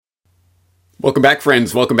Welcome back,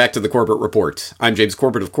 friends. Welcome back to the Corbett Report. I'm James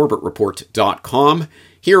Corbett of CorbettReport.com,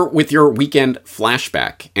 here with your weekend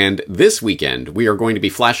flashback. And this weekend, we are going to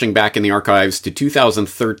be flashing back in the archives to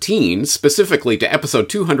 2013, specifically to episode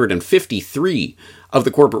 253 of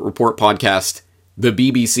the Corbett Report podcast, The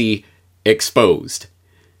BBC Exposed.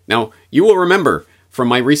 Now, you will remember from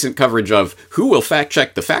my recent coverage of Who Will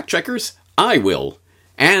Fact-Check the Fact-Checkers? I Will,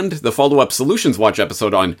 and the follow-up Solutions Watch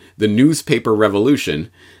episode on the newspaper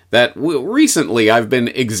revolution, that recently I've been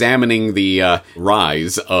examining the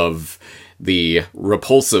rise of the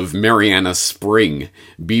repulsive Mariana Spring,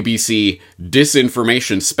 BBC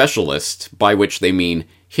disinformation specialist, by which they mean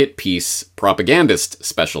hit piece propagandist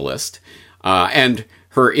specialist, and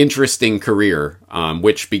her interesting career,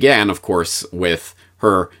 which began, of course, with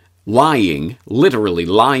her lying, literally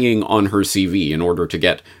lying on her CV in order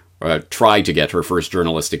to try to get her first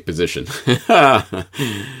journalistic position.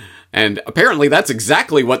 And apparently that's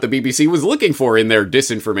exactly what the BBC was looking for in their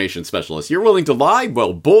disinformation specialist. You're willing to lie?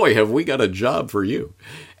 Well, boy, have we got a job for you.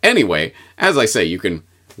 Anyway, as I say, you can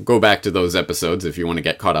go back to those episodes if you want to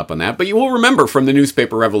get caught up on that. But you will remember from the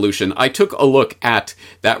newspaper revolution, I took a look at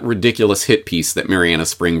that ridiculous hit piece that Mariana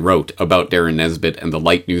Spring wrote about Darren Nesbitt and the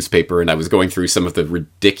Light newspaper, and I was going through some of the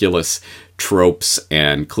ridiculous tropes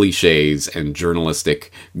and cliches and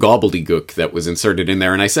journalistic gobbledygook that was inserted in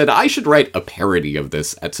there, and I said I should write a parody of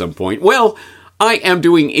this at some point. Well, I am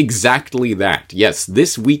doing exactly that. Yes,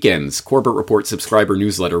 this weekend's Corbett Report subscriber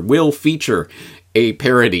newsletter will feature a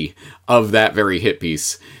parody of that very hit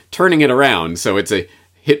piece, turning it around so it's a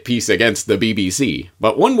hit piece against the BBC,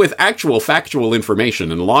 but one with actual factual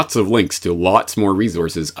information and lots of links to lots more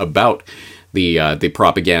resources about the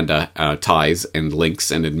propaganda ties and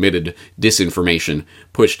links and admitted disinformation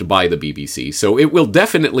pushed by the BBC. So it will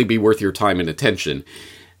definitely be worth your time and attention.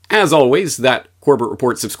 As always, that Corbett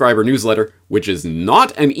Report subscriber newsletter, which is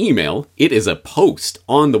not an email, it is a post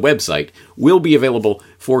on the website, will be available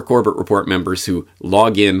for Corbett Report members who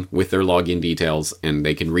log in with their login details, and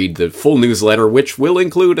they can read the full newsletter, which will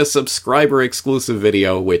include a subscriber-exclusive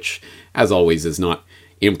video, which, as always, is not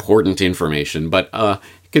important information, but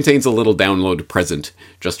contains a little download present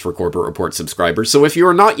just for Corbett Report subscribers. So if you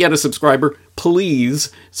are not yet a subscriber,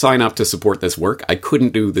 please sign up to support this work. I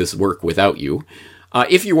couldn't do this work without you.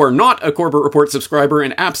 If you are not a Corbett Report subscriber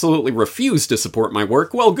and absolutely refuse to support my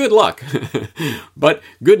work, well, good luck. But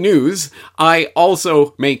good news, I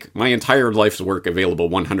also make my entire life's work available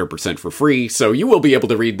 100% for free, so you will be able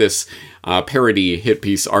to read this parody hit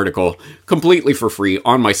piece article completely for free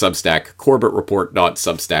on my Substack,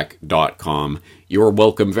 corbettreport.substack.com. You're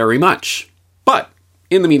welcome very much. But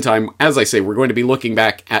in the meantime, as I say, we're going to be looking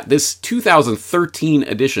back at this 2013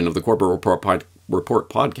 edition of the Corbett Report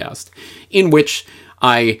podcast, in which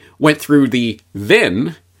I went through the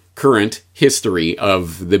then current history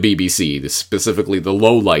of the BBC, specifically the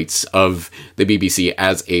lowlights of the BBC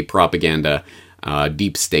as a propaganda,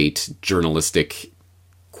 deep state, journalistic,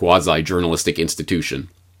 quasi-journalistic institution,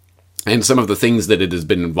 and some of the things that it has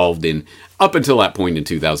been involved in up until that point in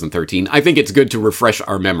 2013. I think it's good to refresh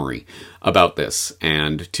our memory about this,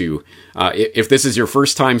 and to, if this is your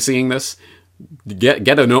first time seeing this,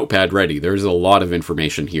 get a notepad ready. There's a lot of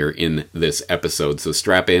information here in this episode, so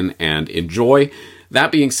strap in and enjoy.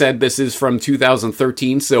 That being said, this is from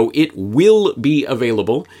 2013, so it will be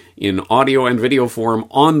available in audio and video form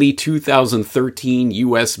on the 2013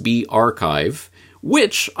 USB archive,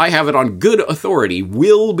 which, I have it on good authority,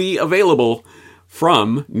 will be available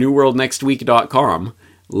from newworldnextweek.com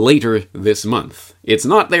later this month. It's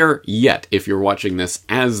not there yet if you're watching this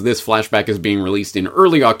as this flashback is being released in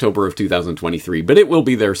early October of 2023, but it will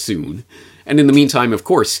be there soon. And in the meantime, of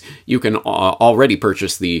course, you can already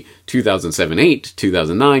purchase the 2007-8,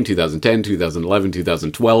 2009, 2010, 2011,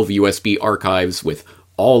 2012 USB archives with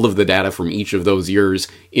all of the data from each of those years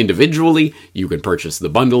individually. You can purchase the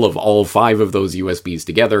bundle of all 5 of those USBs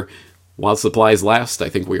together. While supplies last, I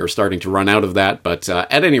think we are starting to run out of that, but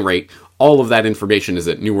at any rate, all of that information is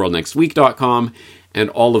at newworldnextweek.com, and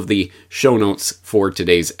all of the show notes for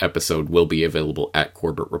today's episode will be available at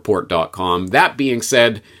corbettreport.com. That being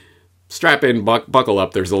said, strap in, buckle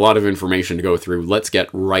up. There's a lot of information to go through. Let's get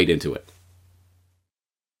right into it.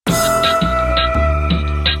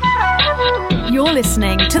 You're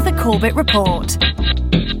listening to the Corbett Report.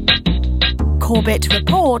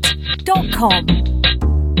 corbettreport.com.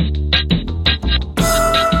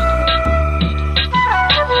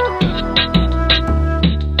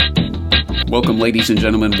 Welcome, ladies and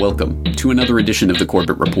gentlemen, welcome to another edition of the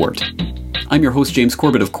Corbett Report. I'm your host, James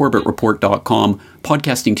Corbett of CorbettReport.com,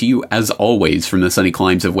 podcasting to you, as always, from the sunny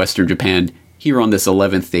climes of Western Japan, here on this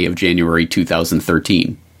 11th day of January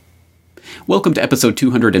 2013. Welcome to episode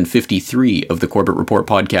 253 of the Corbett Report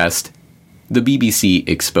podcast, The BBC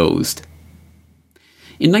Exposed.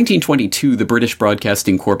 In 1922, the British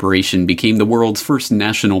Broadcasting Corporation became the world's first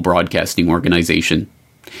national broadcasting organization.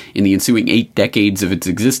 In the ensuing 8 decades of its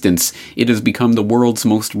existence, it has become the world's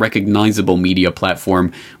most recognizable media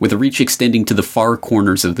platform, with a reach extending to the far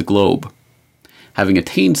corners of the globe. Having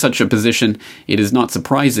attained such a position, it is not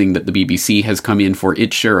surprising that the BBC has come in for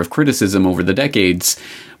its share of criticism over the decades,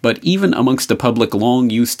 but even amongst a public long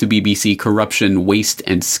used to BBC corruption, waste,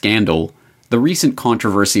 and scandal, the recent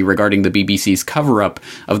controversy regarding the BBC's cover-up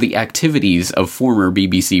of the activities of former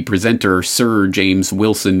BBC presenter Sir James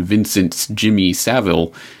Wilson Vincent's Jimmy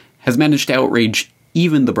Savile has managed to outrage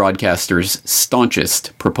even the broadcaster's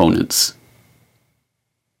staunchest proponents.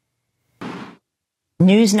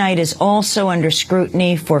 Newsnight is also under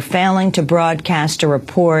scrutiny for failing to broadcast a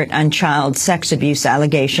report on child sex abuse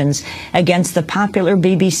allegations against the popular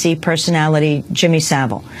BBC personality Jimmy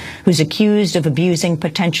Savile, who's accused of abusing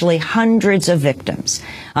potentially hundreds of victims.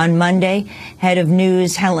 On Monday, head of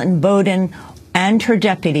news Helen Bowden and her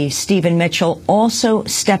deputy, Stephen Mitchell, also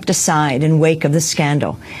stepped aside in wake of the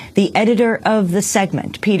scandal. The editor of the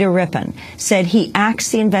segment, Peter Rippon, said he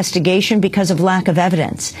axed the investigation because of lack of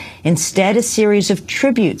evidence. Instead, a series of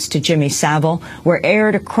tributes to Jimmy Savile were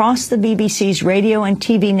aired across the BBC's radio and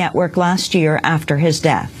TV network last year after his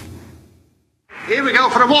death. Here we go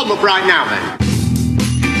for a warm-up right now, then.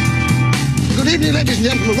 Good evening, ladies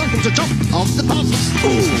and gentlemen. Welcome to Top of the Pops.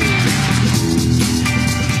 Ooh.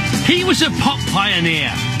 He was a pop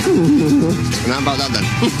pioneer. And how about that then?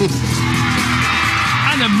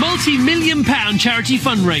 And a multi-million-pound charity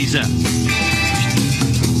fundraiser.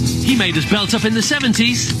 He made us belt up in the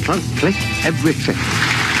 70s. Clunk, click, every trick.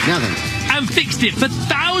 Now then. And fixed it for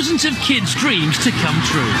thousands of kids' dreams to come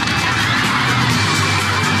true.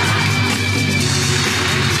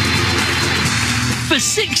 For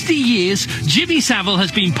 60 years, Jimmy Savile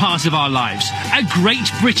has been part of our lives. A great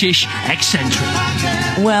British eccentric.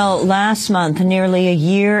 Well, last month, nearly a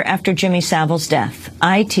year after Jimmy Savile's death,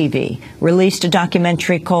 ITV released a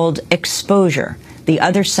documentary called Exposure: The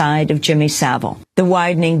Other Side of Jimmy Savile. The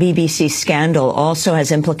widening BBC scandal also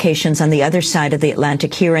has implications on the other side of the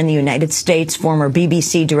Atlantic. Here in the United States, former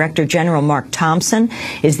BBC Director General Mark Thompson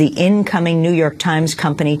is the incoming New York Times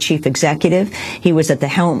Company chief executive. He was at the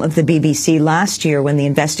helm of the BBC last year when the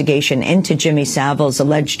investigation into Jimmy Savile's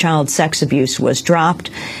alleged child sex abuse was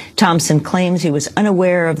dropped. Thompson claims he was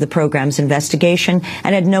unaware of the program's investigation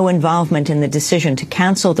and had no involvement in the decision to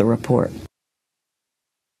cancel the report.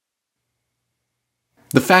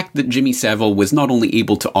 The fact that Jimmy Savile was not only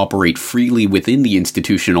able to operate freely within the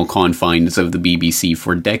institutional confines of the BBC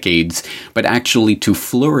for decades, but actually to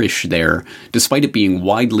flourish there, despite it being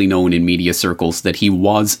widely known in media circles that he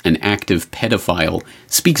was an active pedophile,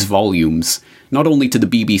 speaks volumes, not only to the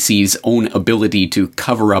BBC's own ability to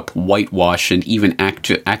cover up, whitewash, and even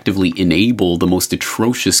actively enable the most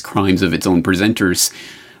atrocious crimes of its own presenters,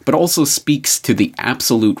 but also speaks to the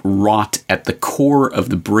absolute rot at the core of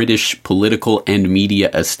the British political and media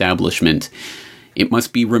establishment. It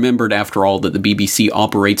must be remembered, after all, that the BBC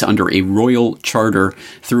operates under a royal charter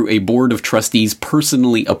through a board of trustees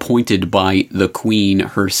personally appointed by the Queen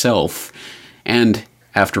herself. And,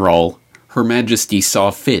 after all, Her Majesty saw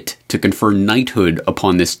fit to confer knighthood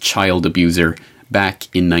upon this child abuser back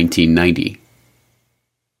in 1990.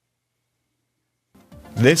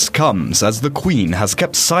 This comes as the Queen has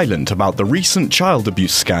kept silent about the recent child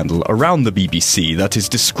abuse scandal around the BBC that is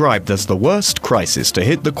described as the worst crisis to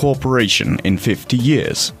hit the corporation in 50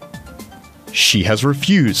 years. She has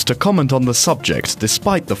refused to comment on the subject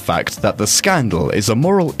despite the fact that the scandal is a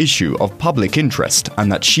moral issue of public interest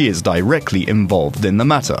and that she is directly involved in the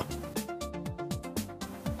matter.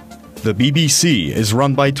 The BBC is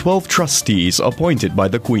run by 12 trustees appointed by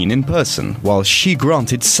the Queen in person, while she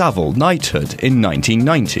granted Savile knighthood in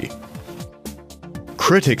 1990.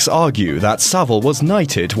 Critics argue that Savile was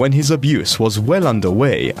knighted when his abuse was well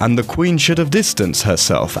underway, and the Queen should have distanced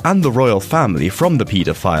herself and the royal family from the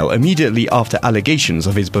paedophile immediately after allegations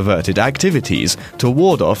of his perverted activities to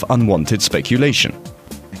ward off unwanted speculation.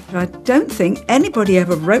 I don't think anybody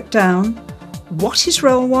ever wrote down what his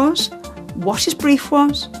role was, what his brief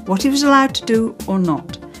was, what he was allowed to do or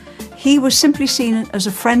not. He was simply seen as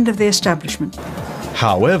a friend of the establishment.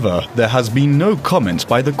 However, there has been no comment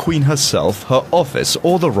by the Queen herself, her office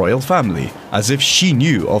or the royal family, as if she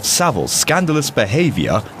knew of Savile's scandalous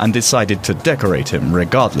behaviour and decided to decorate him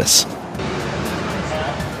regardless.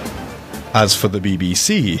 As for the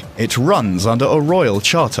BBC, it runs under a royal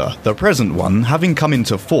charter, the present one having come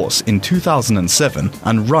into force in 2007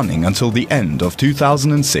 and running until the end of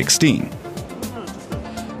 2016.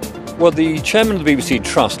 Well, the chairman of the BBC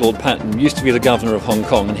Trust, Lord Patton, used to be the governor of Hong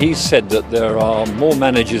Kong, and he said that there are more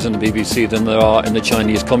managers in the BBC than there are in the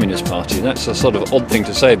Chinese Communist Party. That's a sort of odd thing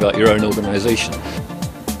to say about your own organisation.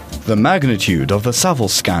 The magnitude of the Savile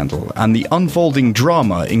scandal and the unfolding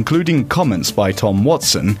drama, including comments by Tom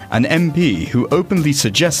Watson, an MP who openly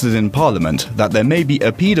suggested in Parliament that there may be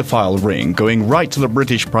a paedophile ring going right to the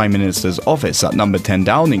British Prime Minister's office at number 10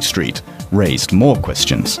 Downing Street, raised more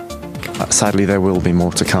questions. Sadly, there will be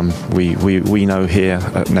more to come. We know here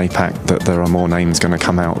at NAPAC that there are more names going to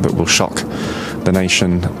come out that will shock the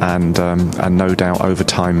nation, and no doubt over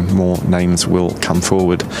time more names will come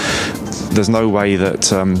forward. There's no way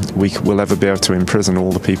that we will ever be able to imprison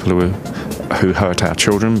all the people who hurt our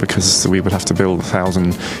children, because we would have to build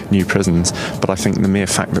 1,000 new prisons. But I think the mere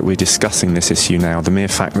fact that we're discussing this issue now, the mere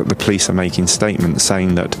fact that the police are making statements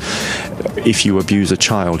saying that if you abuse a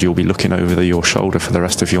child, you'll be looking over your shoulder for the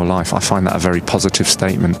rest of your life, I find that a very positive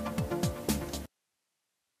statement.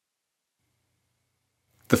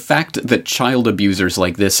 The fact that child abusers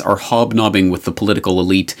like this are hobnobbing with the political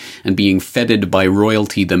elite and being feted by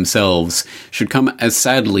royalty themselves should come as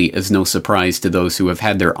sadly as no surprise to those who have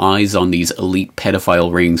had their eyes on these elite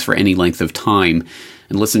pedophile rings for any length of time.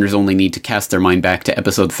 And listeners only need to cast their mind back to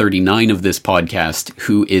episode 39 of this podcast,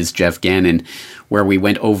 Who is Jeff Gannon?, where we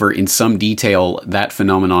went over in some detail that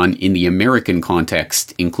phenomenon in the American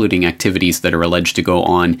context, including activities that are alleged to go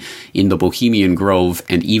on in the Bohemian Grove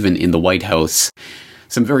and even in the White House.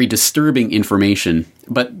 Some very disturbing information,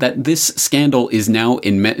 but that this scandal is now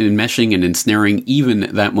enmeshing and ensnaring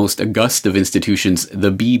even that most august of institutions,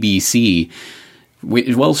 the BBC,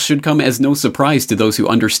 well, should come as no surprise to those who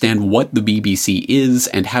understand what the BBC is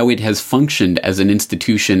and how it has functioned as an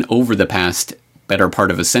institution over the past better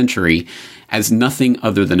part of a century as nothing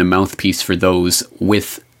other than a mouthpiece for those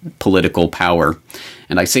with political power.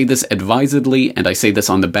 And I say this advisedly, and I say this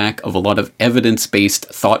on the back of a lot of evidence-based,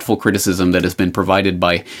 thoughtful criticism that has been provided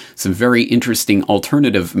by some very interesting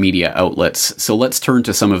alternative media outlets. So let's turn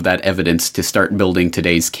to some of that evidence to start building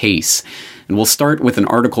today's case. And we'll start with an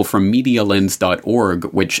article from MediaLens.org,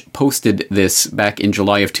 which posted this back in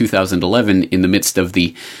July of 2011 in the midst of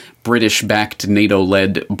the British-backed,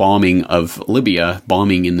 NATO-led bombing of Libya,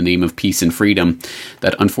 bombing in the name of peace and freedom,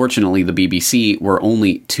 that unfortunately the BBC were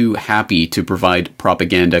only too happy to provide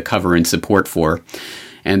propaganda cover and support for.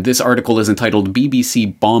 And this article is entitled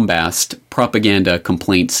BBC Bombast, Propaganda,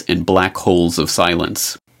 Complaints, and Black Holes of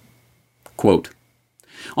Silence. Quote,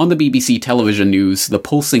 on the BBC television news, the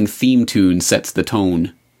pulsing theme tune sets the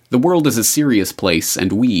tone. The world is a serious place,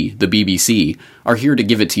 and we, the BBC, are here to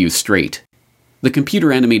give it to you straight. The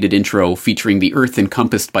computer-animated intro, featuring the Earth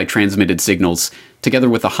encompassed by transmitted signals, together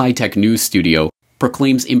with a high-tech news studio,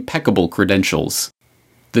 proclaims impeccable credentials.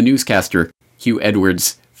 The newscaster, Hugh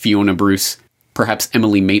Edwards, Fiona Bruce, perhaps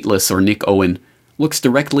Emily Maitlis or Nick Owen, looks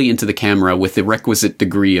directly into the camera with the requisite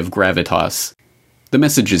degree of gravitas. The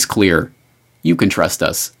message is clear. You can trust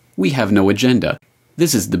us. We have no agenda.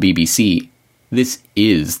 This is the BBC. This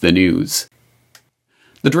is the news.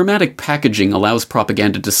 The dramatic packaging allows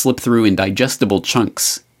propaganda to slip through in digestible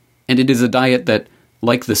chunks, and it is a diet that,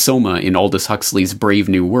 like the soma in Aldous Huxley's Brave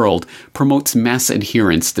New World, promotes mass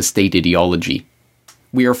adherence to state ideology.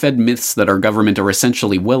 We are fed myths that our government are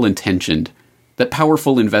essentially well-intentioned, that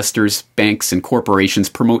powerful investors, banks, and corporations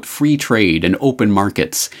promote free trade and open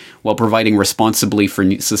markets while providing responsibly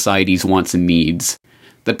for society's wants and needs,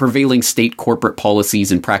 that prevailing state corporate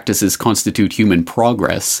policies and practices constitute human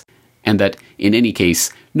progress, and that, in any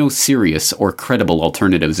case, no serious or credible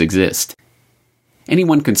alternatives exist.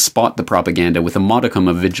 Anyone can spot the propaganda with a modicum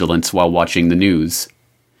of vigilance while watching the news.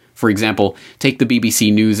 For example, take the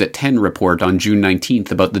BBC News at 10 report on June 19th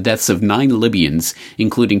about the deaths of 9 Libyans,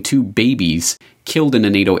 including 2 babies, killed in a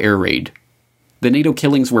NATO air raid. The NATO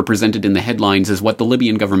killings were presented in the headlines as what the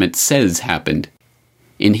Libyan government says happened.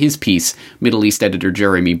 In his piece, Middle East editor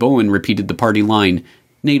Jeremy Bowen repeated the party line,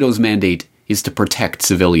 NATO's mandate is to protect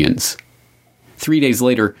civilians. 3 days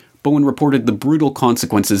later, Bowen reported the brutal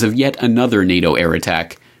consequences of yet another NATO air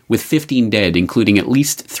attack, with 15 dead, including at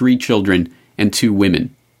least 3 children and 2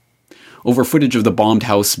 women. Over footage of the bombed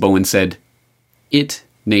house, Bowen said,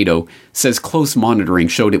 NATO, says close monitoring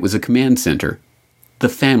showed it was a command center. The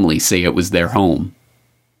family say it was their home.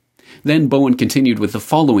 Then Bowen continued with the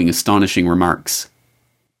following astonishing remarks.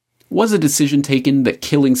 Was a decision taken that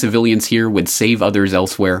killing civilians here would save others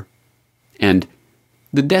elsewhere? And,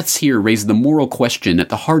 the deaths here raise the moral question at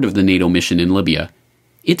the heart of the NATO mission in Libya.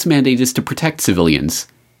 Its mandate is to protect civilians.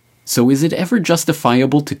 So is it ever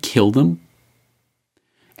justifiable to kill them?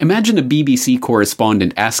 Imagine a BBC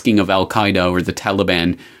correspondent asking of Al-Qaeda or the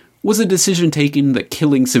Taliban, was a decision taken that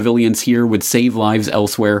killing civilians here would save lives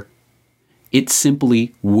elsewhere? It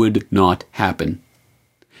simply would not happen.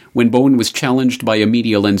 When Bowen was challenged by a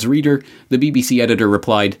Media Lens reader, the BBC editor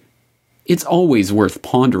replied, "It's always worth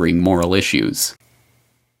pondering moral issues."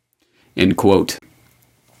 End quote.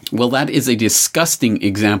 Well, that is a disgusting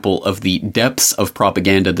example of the depths of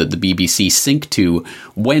propaganda that the BBC sink to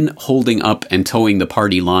when holding up and towing the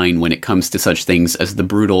party line when it comes to such things as the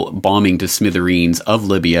brutal bombing to smithereens of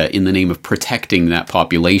Libya in the name of protecting that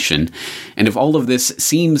population. And if all of this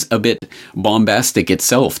seems a bit bombastic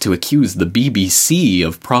itself to accuse the BBC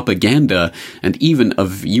of propaganda and even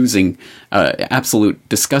of using absolute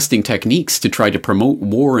disgusting techniques to try to promote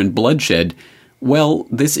war and bloodshed, well,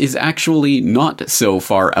 this is actually not so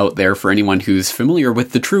far out there for anyone who's familiar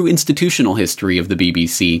with the true institutional history of the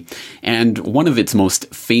BBC, and one of its most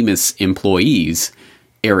famous employees,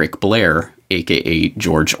 Eric Blair, aka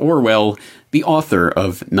George Orwell, the author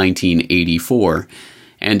of 1984.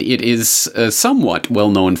 And it is a somewhat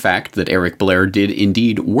well-known fact that Eric Blair did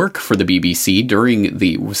indeed work for the BBC during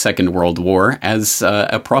the Second World War as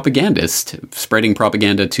a propagandist, spreading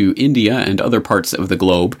propaganda to India and other parts of the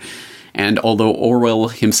globe. And although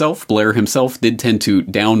Blair himself, did tend to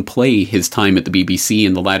downplay his time at the BBC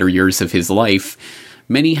in the latter years of his life,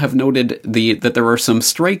 many have noted that there are some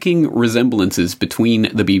striking resemblances between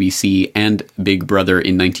the BBC and Big Brother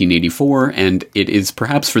in 1984, and it is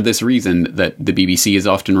perhaps for this reason that the BBC is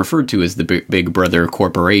often referred to as the Big Brother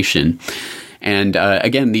Corporation. And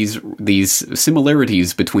again, these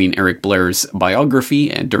similarities between Eric Blair's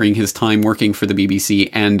biography and during his time working for the BBC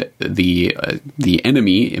and the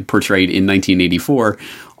enemy portrayed in 1984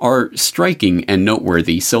 are striking and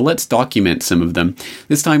noteworthy. So let's document some of them.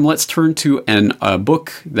 This time, let's turn to a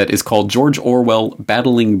book that is called George Orwell: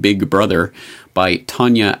 Battling Big Brother by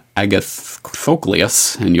Tanya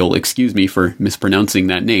Agathoclius, and you'll excuse me for mispronouncing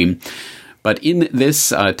that name. But in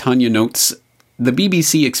this, Tanya notes, the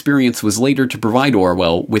BBC experience was later to provide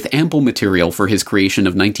Orwell with ample material for his creation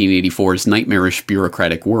of 1984's nightmarish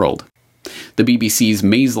bureaucratic world. The BBC's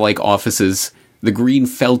maze-like offices, the green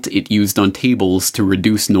felt it used on tables to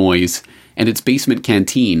reduce noise, and its basement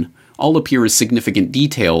canteen all appear as significant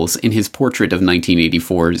details in his portrait of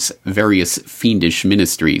 1984's various fiendish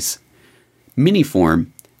ministries. Miniform,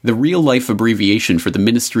 the real-life abbreviation for the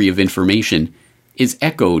Ministry of Information, is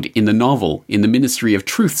echoed in the novel in the Ministry of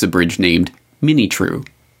Truth's abridged named Mini-True.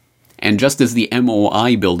 And just as the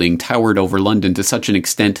MOI building towered over London to such an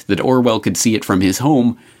extent that Orwell could see it from his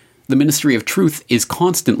home, the Ministry of Truth is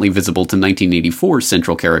constantly visible to 1984's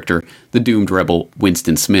central character, the doomed rebel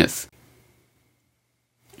Winston Smith.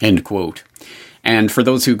 End quote. And for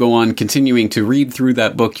those who go on continuing to read through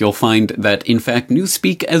that book, you'll find that, in fact,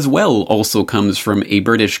 Newspeak as well also comes from a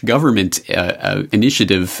British government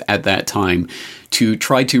initiative at that time to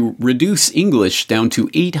try to reduce English down to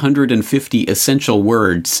 850 essential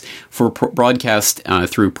words for broadcast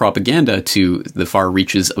through propaganda to the far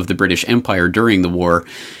reaches of the British Empire during the war.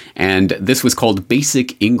 And this was called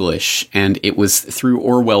Basic English, and it was through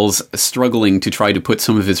Orwell's struggling to try to put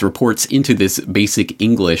some of his reports into this Basic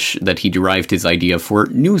English that he derived his idea for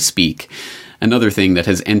Newspeak, another thing that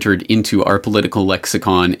has entered into our political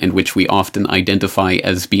lexicon and which we often identify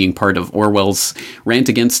as being part of Orwell's rant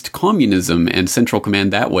against communism and central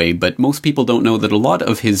command that way, but most people don't know that a lot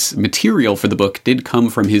of his material for the book did come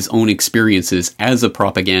from his own experiences as a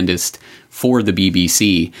propagandist for the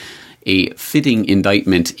BBC. A fitting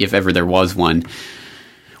indictment, if ever there was one.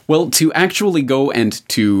 Well, to actually go and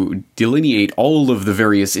to delineate all of the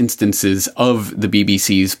various instances of the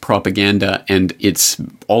BBC's propaganda and its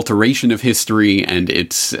alteration of history and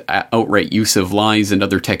its outright use of lies and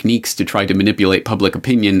other techniques to try to manipulate public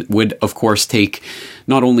opinion would, of course, take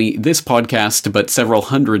not only this podcast, but several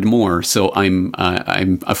hundred more. So I'm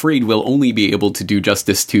afraid we'll only be able to do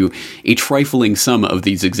justice to a trifling sum of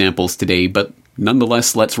these examples today, but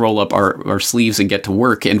nonetheless, let's roll up our sleeves and get to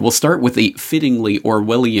work, and we'll start with a fittingly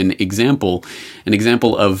Orwellian example, an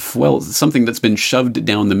example of, well, something that's been shoved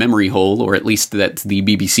down the memory hole, or at least that the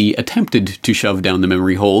BBC attempted to shove down the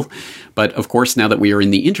memory hole. But of course, now that we are in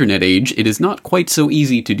the internet age, it is not quite so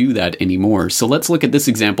easy to do that anymore. So let's look at this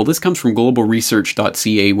example. This comes from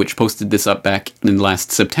globalresearch.ca, which posted this up back in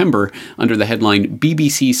last September under the headline,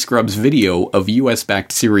 BBC Scrubs Video of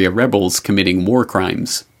US-backed Syria Rebels Committing War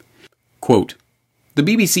Crimes. Quote, the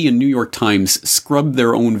BBC and New York Times scrubbed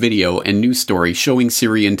their own video and news story showing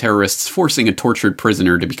Syrian terrorists forcing a tortured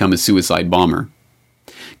prisoner to become a suicide bomber.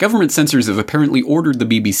 Government censors have apparently ordered the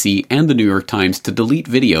BBC and the New York Times to delete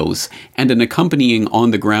videos and an accompanying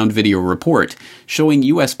on-the-ground video report showing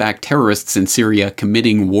US-backed terrorists in Syria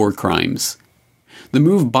committing war crimes. The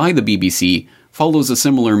move by the BBC follows a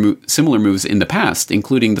similar moves in the past,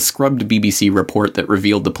 including the scrubbed BBC report that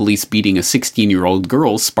revealed the police beating a 16-year-old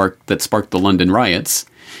girl that sparked the London riots,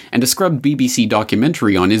 and a scrubbed BBC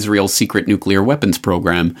documentary on Israel's secret nuclear weapons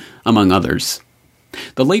program, among others.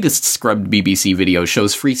 The latest scrubbed BBC video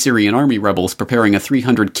shows Free Syrian Army rebels preparing a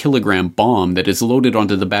 300-kilogram bomb that is loaded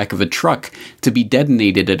onto the back of a truck to be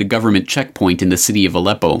detonated at a government checkpoint in the city of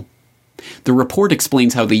Aleppo. The report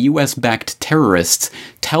explains how the US-backed terrorists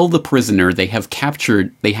tell the prisoner they have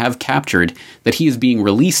captured that he is being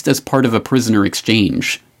released as part of a prisoner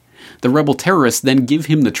exchange. The rebel terrorists then give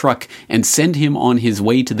him the truck and send him on his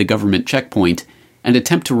way to the government checkpoint and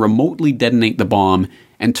attempt to remotely detonate the bomb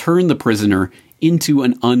and turn the prisoner into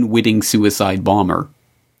an unwitting suicide bomber.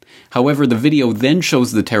 However, the video then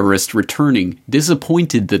shows the terrorist returning,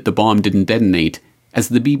 disappointed that the bomb didn't detonate, as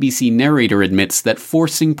the BBC narrator admits that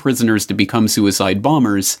forcing prisoners to become suicide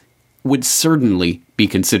bombers would certainly be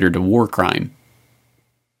considered a war crime.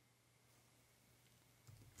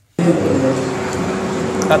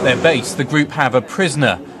 At their base, the group have a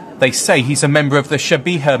prisoner. They say he's a member of the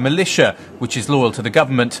Shabiha militia, which is loyal to the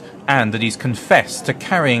government, and that he's confessed to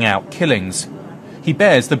carrying out killings. He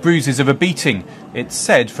bears the bruises of a beating, it's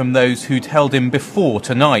said, from those who'd held him before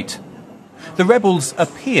tonight. The rebels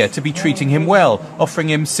appear to be treating him well, offering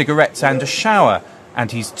him cigarettes and a shower,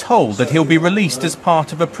 and he's told that he'll be released as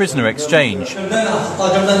part of a prisoner exchange.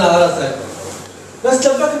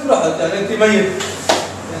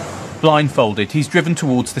 Blindfolded, he's driven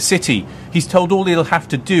towards the city. He's told all he'll have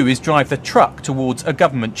to do is drive the truck towards a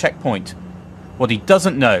government checkpoint. What he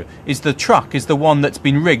doesn't know is the truck is the one that's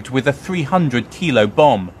been rigged with a 300-kilo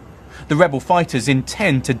bomb. The rebel fighters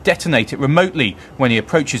intend to detonate it remotely when he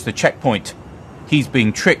approaches the checkpoint. He's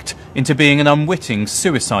being tricked into being an unwitting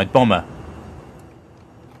suicide bomber.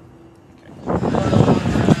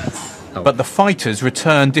 But the fighters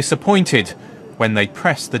return disappointed. When they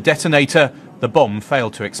press the detonator, the bomb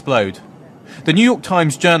failed to explode. The New York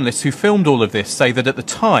Times journalists who filmed all of this say that at the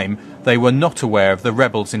time they were not aware of the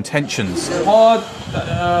rebels' intentions.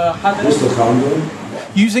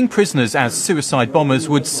 Using prisoners as suicide bombers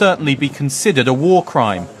would certainly be considered a war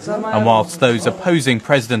crime. And whilst those opposing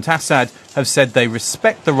President Assad have said they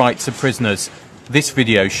respect the rights of prisoners, this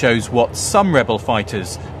video shows what some rebel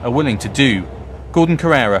fighters are willing to do. Gordon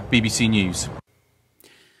Carrera, BBC News.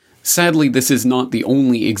 Sadly, this is not the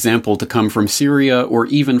only example to come from Syria or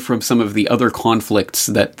even from some of the other conflicts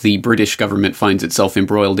that the British government finds itself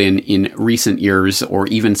embroiled in recent years, or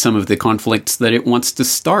even some of the conflicts that it wants to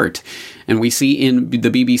start. And we see in the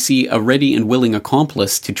BBC a ready and willing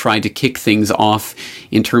accomplice to try to kick things off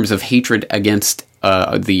in terms of hatred against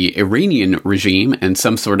the Iranian regime and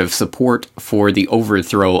some sort of support for the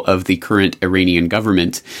overthrow of the current Iranian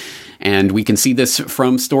government. And we can see this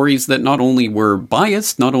from stories that not only were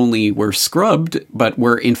biased, not only were scrubbed, but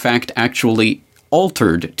were in fact actually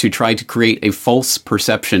altered to try to create a false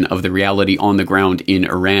perception of the reality on the ground in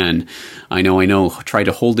Iran. I know, try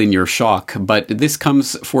to hold in your shock, but this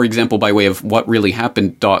comes, for example, by way of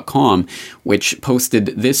whatreallyhappened.com, which posted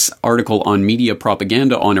this article on media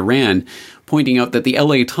propaganda on Iran, pointing out that the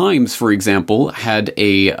LA Times, for example, had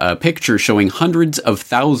a picture showing hundreds of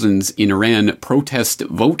thousands in Iran protest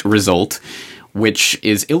vote result, which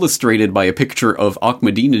is illustrated by a picture of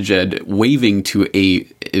Ahmadinejad waving to a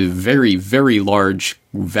very, very large,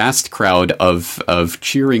 vast crowd of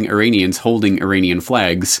cheering Iranians holding Iranian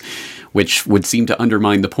flags, which would seem to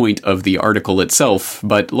undermine the point of the article itself.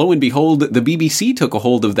 But lo and behold, the BBC took a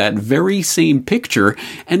hold of that very same picture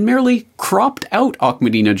and merely cropped out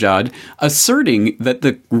Ahmadinejad, asserting that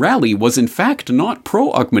the rally was in fact not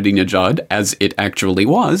pro-Ahmadinejad, as it actually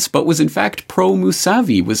was, but was in fact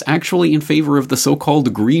pro-Mousavi, was actually in favor of the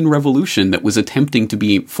so-called Green Revolution that was attempting to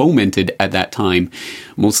be fomented at that time,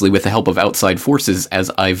 mostly with the help of outside forces,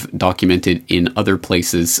 as I've documented in other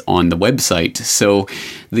places on the website. So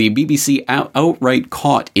the BBC outright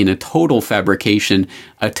caught in a total fabrication,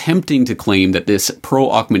 attempting to claim that this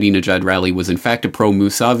pro-Ahmadinejad rally was in fact a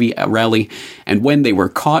pro-Mousavi rally, and when they were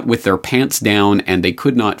caught with their pants down and they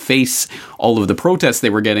could not face all of the protests they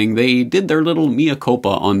were getting, they did their little mea culpa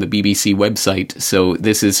on the BBC website. So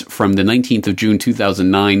this is from the 19th of June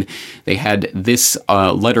 2009. They had this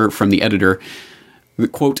letter from the editor.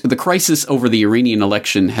 Quote, "The crisis over the Iranian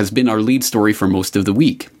election has been our lead story for most of the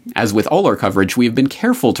week. As with all our coverage, we have been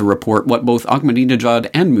careful to report what both Ahmadinejad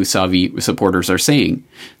and Mousavi supporters are saying.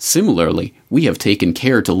 Similarly, we have taken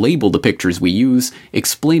care to label the pictures we use,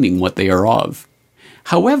 explaining what they are of.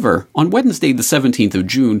 However, on Wednesday the 17th of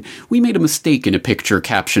June, we made a mistake in a picture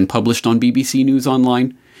caption published on BBC News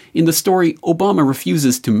Online. In the story, Obama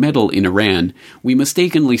refuses to meddle in Iran, we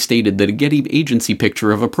mistakenly stated that a Getty agency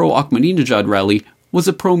picture of a pro-Ahmadinejad rally was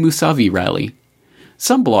a pro-Mousavi rally.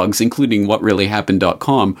 Some blogs, including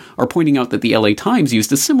WhatReallyHappened.com, are pointing out that the LA Times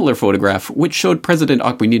used a similar photograph which showed President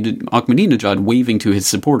Ahmadinejad waving to his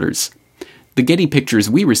supporters. The Getty pictures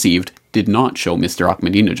we received did not show Mr.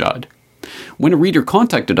 Ahmadinejad. When a reader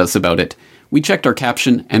contacted us about it, we checked our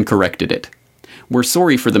caption and corrected it. We're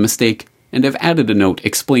sorry for the mistake and have added a note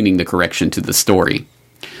explaining the correction to the story.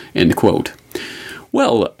 End quote.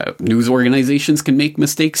 Well, news organizations can make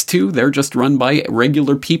mistakes too. They're just run by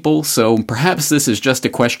regular people, so perhaps this is just a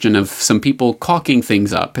question of some people cocking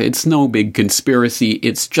things up. It's no big conspiracy,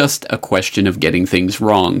 it's just a question of getting things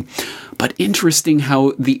wrong. But interesting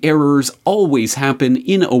how the errors always happen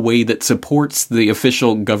in a way that supports the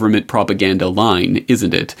official government propaganda line,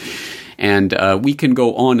 isn't it? And we can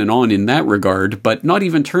go on and on in that regard, but not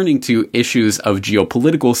even turning to issues of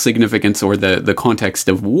geopolitical significance or the context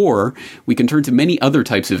of war, we can turn to many other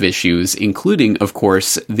types of issues, including, of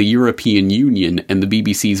course, the European Union and the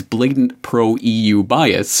BBC's blatant pro-EU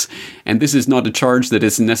bias. And this is not a charge that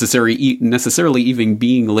is necessarily even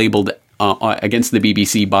being labelled against the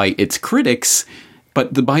BBC by its critics,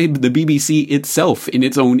 but by the BBC itself in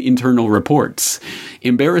its own internal reports.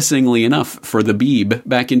 Embarrassingly enough for the Beeb,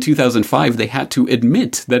 back in 2005 they had to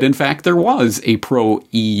admit that in fact there was a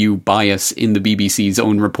pro-EU bias in the BBC's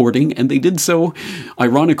own reporting, and they did so,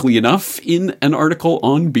 ironically enough, in an article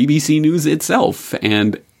on BBC News itself.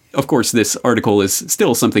 And of course, this article is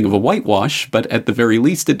still something of a whitewash, but at the very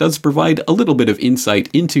least it does provide a little bit of insight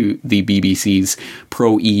into the BBC's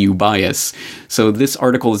pro-EU bias. So this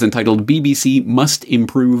article is entitled BBC Must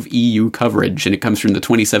Improve EU Coverage, and it comes from the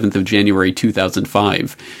 27th of January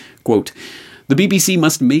 2005. Quote, "The BBC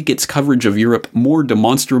must make its coverage of Europe more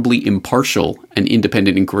demonstrably impartial," an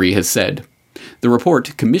independent inquiry has said. The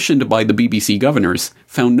report, commissioned by the BBC governors,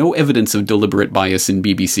 found no evidence of deliberate bias in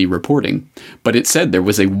BBC reporting, but it said there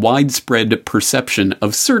was a widespread perception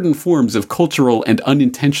of certain forms of cultural and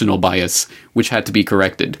unintentional bias, which had to be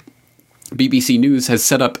corrected. BBC News has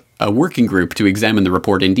set up a working group to examine the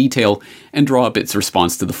report in detail and draw up its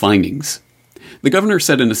response to the findings. The governor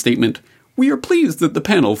said in a statement, "We are pleased that the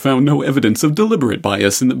panel found no evidence of deliberate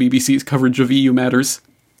bias in the BBC's coverage of EU matters.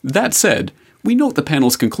 That said, we note the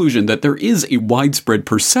panel's conclusion that there is a widespread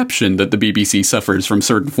perception that the BBC suffers from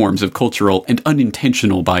certain forms of cultural and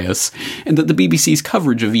unintentional bias, and that the BBC's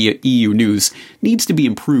coverage of EU news needs to be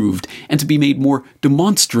improved and to be made more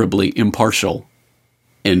demonstrably impartial."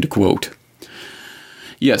 End quote.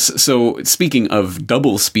 Yes, so speaking of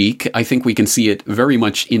doublespeak, I think we can see it very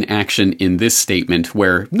much in action in this statement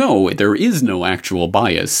where, no, there is no actual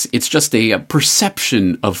bias. It's just a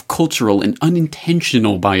perception of cultural and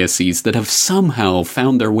unintentional biases that have somehow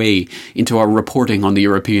found their way into our reporting on the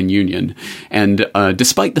European Union. And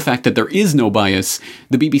despite the fact that there is no bias,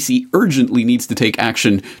 the BBC urgently needs to take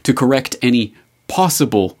action to correct any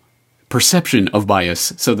possible perception of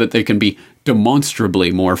bias so that they can be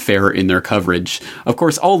demonstrably more fair in their coverage. Of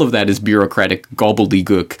course, all of that is bureaucratic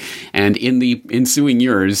gobbledygook, and in the ensuing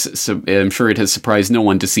years, so I'm sure it has surprised no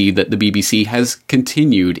one to see that the BBC has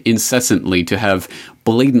continued incessantly to have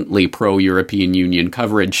blatantly pro-European Union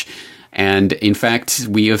coverage. And in fact,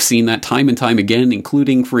 we have seen that time and time again,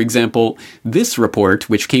 including, for example, this report,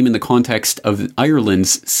 which came in the context of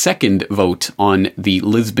Ireland's second vote on the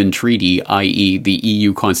Lisbon Treaty, i.e. the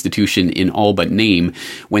EU constitution in all but name,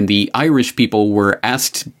 when the Irish people were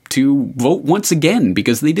asked to vote once again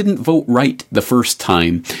because they didn't vote right the first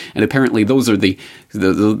time. And apparently those are the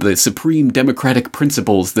supreme democratic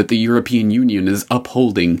principles that the European Union is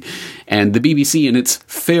upholding. And the BBC, in its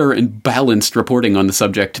fair and balanced reporting on the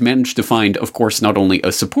subject, managed to find, of course, not only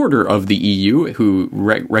a supporter of the EU who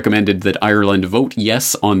recommended that Ireland vote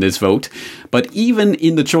yes on this vote, but even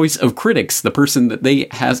in the choice of critics, the person that they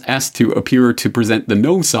has asked to appear to present the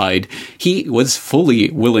no side, he was fully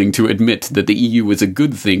willing to admit that the EU is a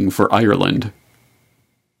good thing for Ireland.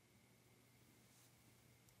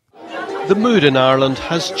 The mood in Ireland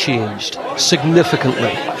has changed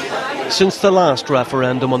significantly. Since the last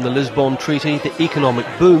referendum on the Lisbon Treaty, the economic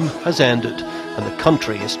boom has ended, and the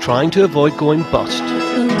country is trying to avoid going bust.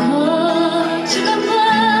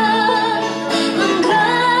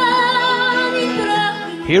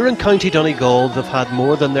 Here in County Donegal, they've had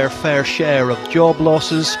more than their fair share of job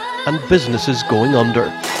losses and businesses going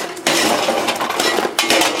under.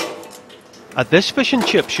 At this fish and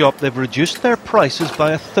chip shop, they've reduced their prices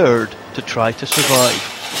by a third to try to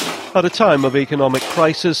survive. At a time of economic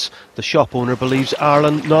crisis, the shop owner believes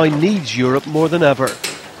Ireland now needs Europe more than ever.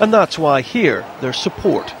 And that's why here there's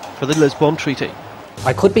support for the Lisbon Treaty.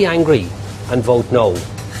 I could be angry and vote no,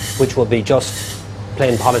 which would be just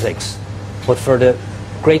plain politics. But for the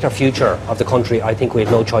greater future of the country, I think we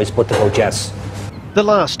have no choice but to vote yes. The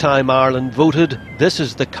last time Ireland voted, this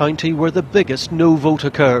is the county where the biggest no vote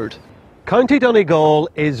occurred. County Donegal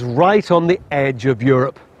is right on the edge of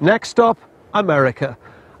Europe. Next up, America.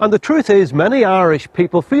 And the truth is, many Irish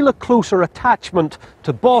people feel a closer attachment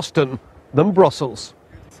to Boston than Brussels.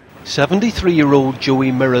 73-year-old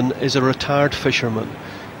Joey Mirren is a retired fisherman.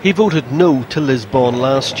 He voted no to Lisbon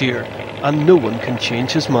last year, and no one can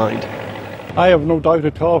change his mind. I have no doubt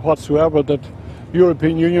at all whatsoever that the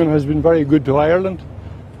European Union has been very good to Ireland.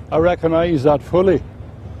 I recognise that fully,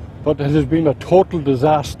 but it has been a total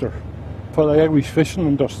disaster for the Irish fishing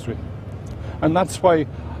industry. And that's why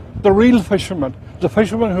the real fishermen, the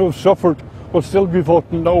fishermen who have suffered, will still be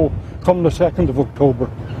voting no come the 2nd of October.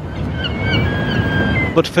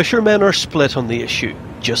 But fishermen are split on the issue,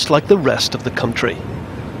 just like the rest of the country.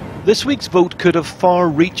 This week's vote could have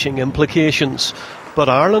far-reaching implications, but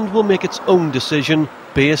Ireland will make its own decision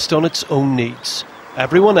based on its own needs.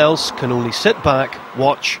 Everyone else can only sit back,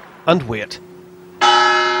 watch and wait.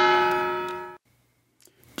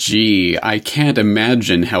 Gee, I can't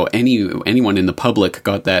imagine how anyone in the public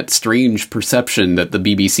got that strange perception that the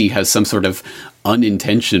BBC has some sort of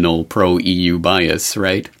unintentional pro-EU bias,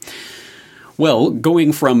 right? Well,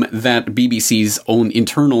 going from that BBC's own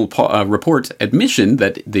internal report admission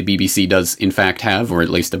that the BBC does in fact have, or at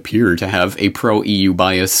least appear to have, a pro-EU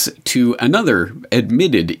bias to another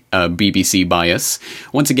admitted BBC bias.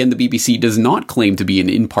 Once again, the BBC does not claim to be an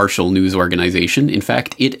impartial news organization. In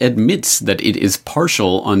fact, it admits that it is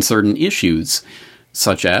partial on certain issues,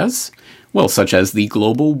 such as the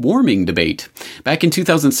global warming debate. Back in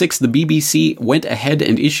 2006, the BBC went ahead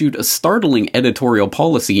and issued a startling editorial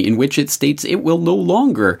policy in which it states it will no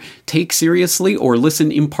longer take seriously or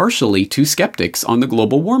listen impartially to skeptics on the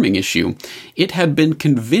global warming issue. It had been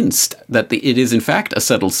convinced that it is in fact a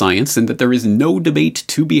settled science and that there is no debate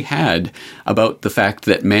to be had about the fact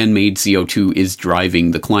that man-made CO2 is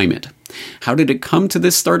driving the climate. How did it come to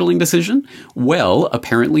this startling decision? Well,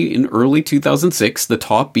 apparently in early 2006, the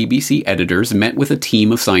top BBC editors met with a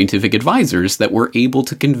team of scientific advisors that were able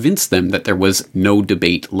to convince them that there was no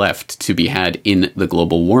debate left to be had in the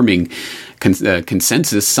global warming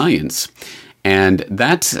consensus science. And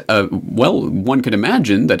that, one could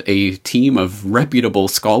imagine that a team of reputable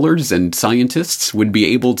scholars and scientists would be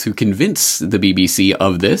able to convince the BBC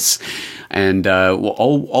of this. And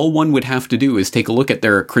all one would have to do is take a look at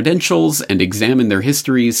their credentials and examine their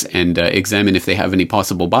histories and examine if they have any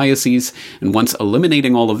possible biases. And once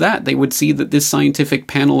eliminating all of that, they would see that this scientific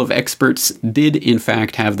panel of experts did in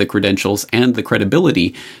fact have the credentials and the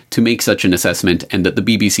credibility to make such an assessment, and that the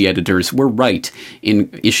BBC editors were right in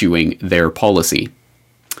issuing their policy.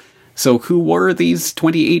 So who were these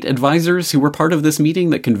 28 advisors who were part of this meeting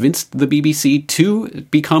that convinced the BBC to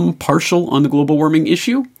become partial on the global warming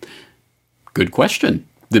issue? Good question.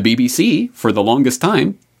 The BBC, for the longest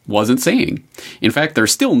time, wasn't saying. In fact, they're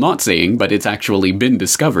still not saying, but it's actually been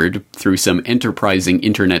discovered through some enterprising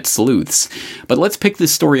internet sleuths. But let's pick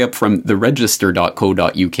this story up from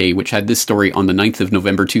theregister.co.uk, which had this story on the 9th of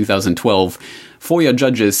November 2012. FOIA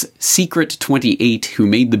judges secret 28 who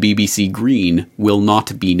made the BBC green will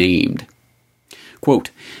not be named. Quote,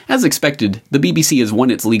 as expected, the BBC has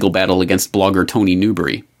won its legal battle against blogger Tony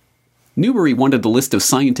Newbury. Newbury wanted the list of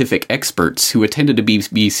scientific experts who attended a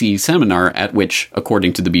BBC seminar at which,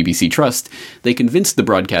 according to the BBC Trust, they convinced the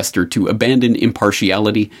broadcaster to abandon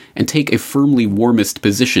impartiality and take a firmly warmist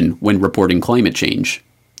position when reporting climate change.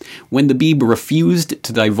 When the Beeb refused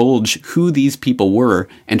to divulge who these people were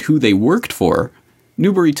and who they worked for,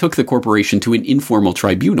 Newbury took the corporation to an informal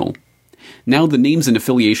tribunal. Now the names and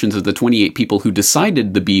affiliations of the 28 people who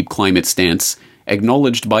decided the Beeb climate stance,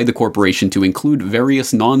 acknowledged by the corporation to include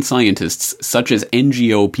various non-scientists such as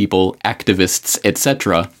NGO people, activists,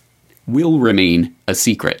 etc., will remain a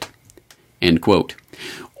secret. End quote.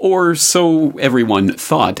 Or so everyone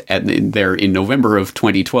thought in November of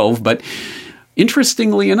 2012, but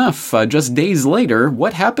interestingly enough, just days later,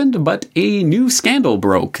 what happened? But a new scandal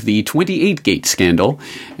broke, the 28Gate scandal.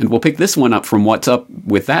 And we'll pick this one up from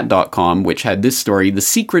whatsupwiththat.com, which had this story. The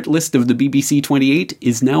secret list of the BBC 28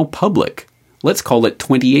 is now public. Let's call it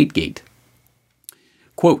 28Gate.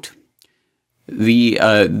 Quote, the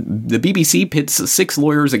BBC pits 6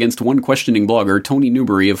 lawyers against one questioning blogger, Tony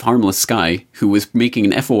Newbury of Harmless Sky, who was making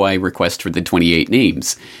an FOI request for the 28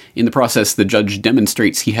 names. In the process, the judge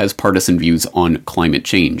demonstrates he has partisan views on climate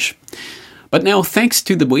change. But now, thanks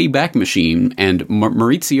to the Wayback Machine and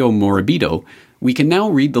Maurizio Morabito, we can now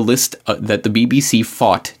read the list that the BBC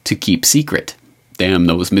fought to keep secret. Damn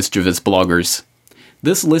those mischievous bloggers.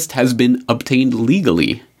 This list has been obtained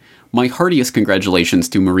legally. My heartiest congratulations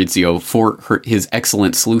to Maurizio for his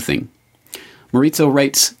excellent sleuthing. Maurizio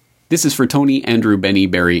writes, "This is for Tony, Andrew, Benny,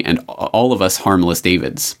 Barry, and all of us harmless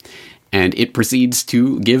Davids." And it proceeds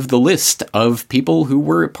to give the list of people who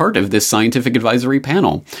were part of this scientific advisory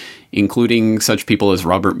panel, including such people as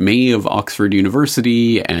Robert May of Oxford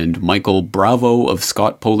University and Michael Bravo of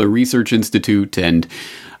Scott Polar Research Institute and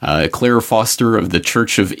Claire Foster of the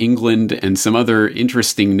Church of England and some other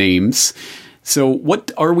interesting names. So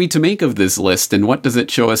what are we to make of this list, and what does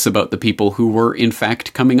it show us about the people who were in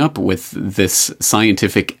fact coming up with this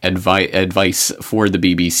scientific advice for the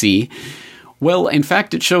BBC? Well, in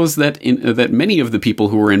fact, it shows that that many of the people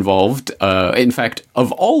who were involved, in fact,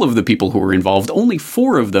 of all of the people who were involved, only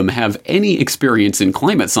 4 of them have any experience in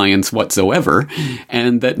climate science whatsoever,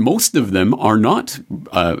 and that most of them are not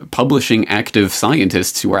publishing active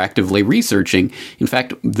scientists who are actively researching. In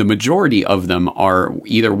fact, the majority of them are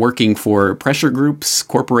either working for pressure groups,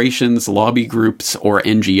 corporations, lobby groups, or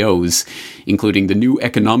NGOs, including the New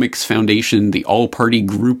Economics Foundation, the All-Party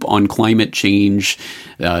Group on Climate Change,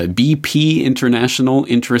 BP International,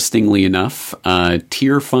 interestingly enough,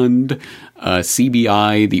 Tier Fund,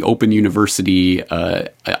 CBI, the Open University,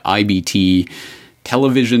 IBT,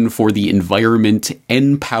 Television for the Environment,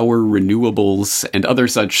 N-Power Renewables, and other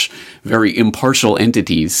such very impartial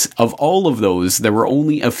entities. Of all of those, there were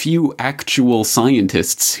only a few actual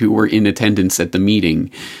scientists who were in attendance at the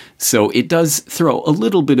meeting. So it does throw a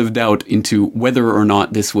little bit of doubt into whether or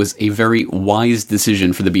not this was a very wise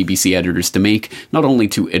decision for the BBC editors to make, not only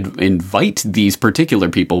to invite these particular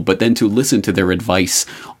people, but then to listen to their advice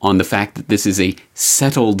on the fact that this is a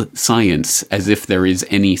settled science, as if there is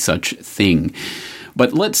any such thing.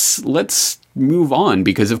 But let's move on,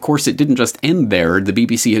 because of course it didn't just end there. The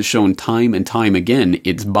BBC has shown time and time again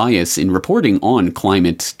its bias in reporting on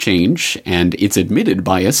climate change, and its admitted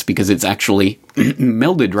bias because it's actually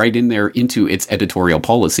melded right in there into its editorial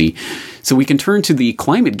policy. So we can turn to the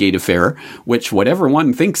ClimateGate affair, which whatever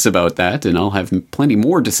one thinks about that, and I'll have plenty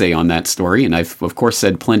more to say on that story, and I've of course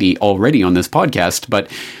said plenty already on this podcast,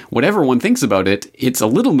 but whatever one thinks about it, it's a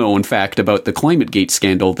little known fact about the ClimateGate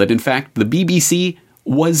scandal that in fact the BBC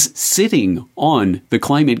was sitting on the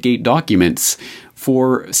ClimateGate documents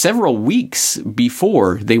for several weeks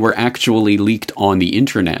before they were actually leaked on the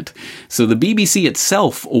internet. So the BBC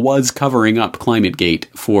itself was covering up ClimateGate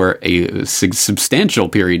for a substantial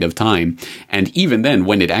period of time. And even then,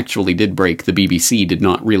 when it actually did break, the BBC did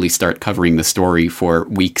not really start covering the story for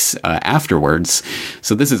weeks afterwards.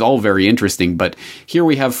 So this is all very interesting. But here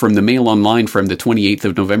we have from the Mail Online from the 28th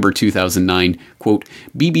of November 2009, quote,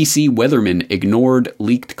 BBC weatherman ignored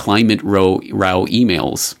leaked climate row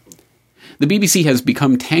emails. The BBC has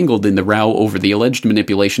become tangled in the row over the alleged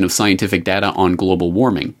manipulation of scientific data on global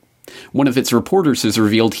warming. One of its reporters has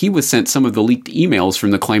revealed he was sent some of the leaked emails from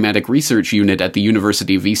the Climatic Research Unit at the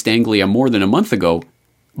University of East Anglia more than a month ago,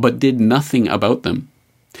 but did nothing about them.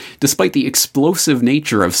 Despite the explosive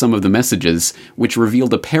nature of some of the messages, which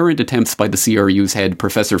revealed apparent attempts by the CRU's head,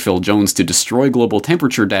 Professor Phil Jones, to destroy global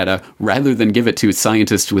temperature data rather than give it to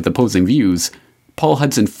scientists with opposing views, Paul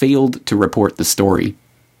Hudson failed to report the story.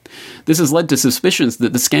 This has led to suspicions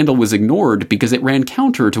that the scandal was ignored because it ran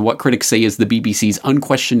counter to what critics say is the BBC's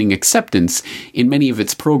unquestioning acceptance in many of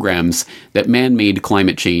its programs that man-made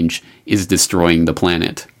climate change is destroying the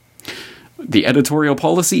planet. The editorial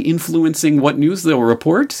policy influencing what news they'll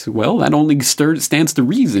report? Well, that only stands to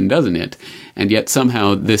reason, doesn't it? And yet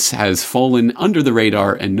somehow this has fallen under the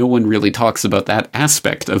radar and no one really talks about that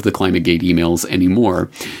aspect of the ClimateGate emails anymore.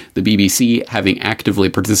 The BBC having actively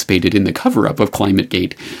participated in the cover-up of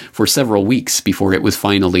ClimateGate for several weeks before it was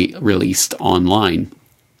finally released online.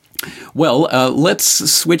 Well, let's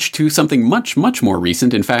switch to something much, much more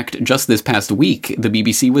recent. In fact, just this past week, the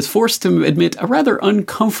BBC was forced to admit a rather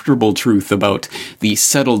uncomfortable truth about the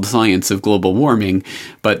settled science of global warming,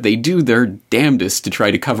 but they do their damnedest to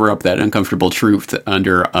try to cover up that uncomfortable truth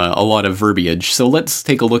under a lot of verbiage. So let's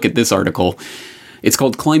take a look at this article. It's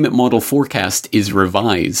called Climate Model Forecast is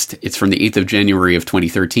Revised. It's from the 8th of January of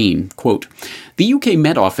 2013. Quote, the UK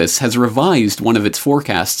Met Office has revised one of its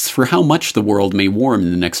forecasts for how much the world may warm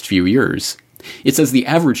in the next few years. It says the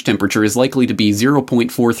average temperature is likely to be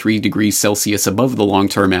 0.43 degrees Celsius above the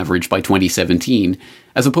long-term average by 2017,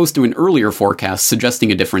 as opposed to an earlier forecast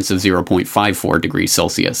suggesting a difference of 0.54 degrees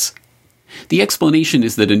Celsius. The explanation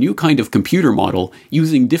is that a new kind of computer model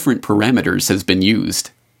using different parameters has been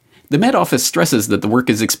used. The Met Office stresses that the work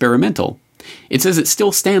is experimental. It says it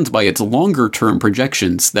still stands by its longer-term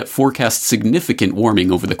projections that forecast significant warming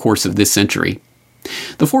over the course of this century.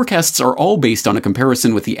 The forecasts are all based on a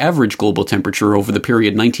comparison with the average global temperature over the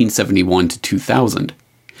period 1971 to 2000.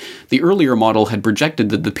 The earlier model had projected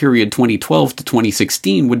that the period 2012 to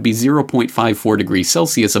 2016 would be 0.54 degrees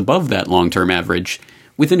Celsius above that long-term average,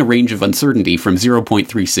 within a range of uncertainty from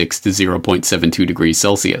 0.36 to 0.72 degrees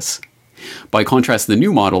Celsius. By contrast, the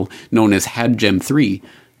new model, known as HADGEM 3,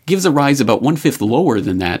 gives a rise about 1/5 lower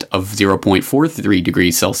than that of 0.43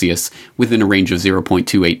 degrees Celsius, within a range of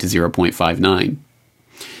 0.28 to 0.59.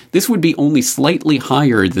 This would be only slightly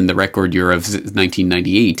higher than the record year of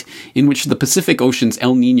 1998, in which the Pacific Ocean's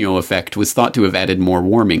El Niño effect was thought to have added more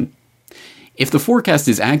warming. If the forecast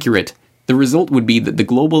is accurate, the result would be that the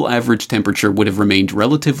global average temperature would have remained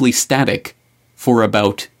relatively static for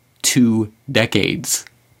about 2 decades.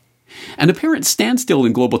 An apparent standstill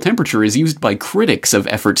in global temperature is used by critics of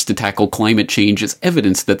efforts to tackle climate change as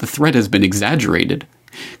evidence that the threat has been exaggerated.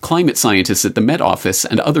 Climate scientists at the Met Office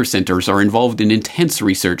and other centers are involved in intense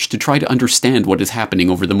research to try to understand what is happening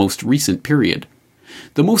over the most recent period.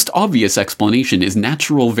 The most obvious explanation is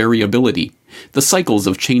natural variability, the cycles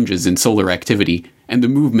of changes in solar activity, and the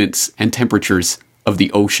movements and temperatures of the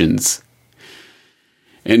oceans.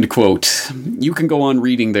 End quote. You can go on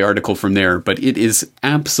reading the article from there, but it is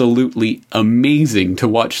absolutely amazing to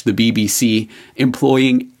watch the BBC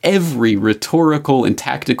employing every rhetorical and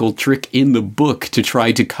tactical trick in the book to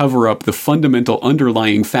try to cover up the fundamental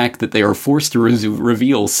underlying fact that they are forced to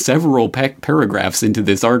reveal several paragraphs into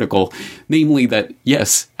this article, namely that,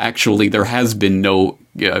 yes, actually there has been no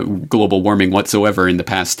global warming whatsoever in the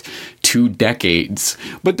past 2 decades.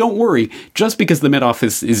 But don't worry, just because the Met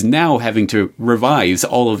Office is now having to revise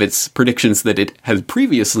all of its predictions that it has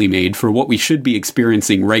previously made for what we should be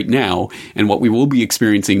experiencing right now and what we will be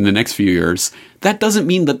experiencing in the next few years, that doesn't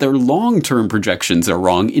mean that their long-term projections are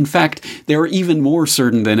wrong. In fact, they are even more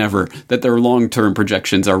certain than ever that their long-term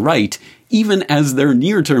projections are right, even as their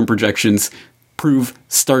near-term projections prove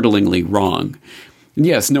startlingly wrong.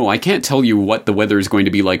 Yes, no, I can't tell you what the weather is going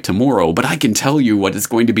to be like tomorrow, but I can tell you what it's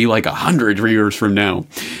going to be like 100 years from now.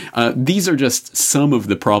 These are just some of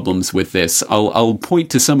the problems with this. I'll point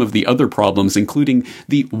to some of the other problems, including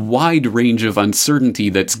the wide range of uncertainty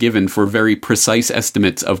that's given for very precise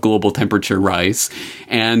estimates of global temperature rise,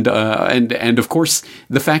 and of course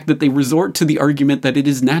the fact that they resort to the argument that it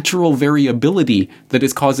is natural variability that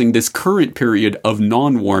is causing this current period of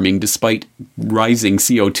non-warming despite rising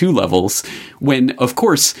CO2 levels, when of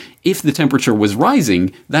course, if the temperature was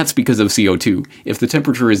rising, that's because of CO2. If the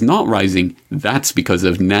temperature is not rising, that's because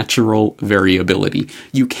of natural variability.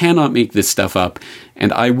 You cannot make this stuff up,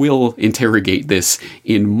 and I will interrogate this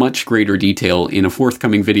in much greater detail in a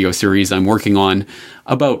forthcoming video series I'm working on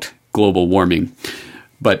about global warming.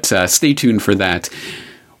 But stay tuned for that.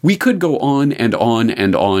 We could go on and on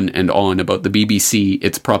and on and on about the BBC,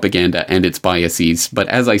 its propaganda, and its biases, but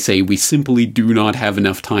as I say, we simply do not have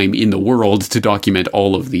enough time in the world to document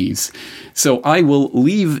all of these. So I will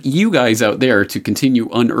leave you guys out there to continue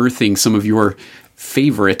unearthing some of your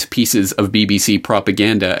favorite pieces of BBC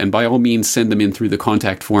propaganda, and by all means send them in through the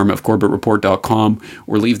contact form of CorbettReport.com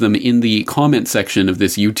or leave them in the comment section of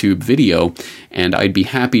this YouTube video, and I'd be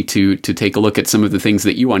happy to take a look at some of the things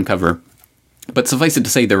that you uncover. But suffice it to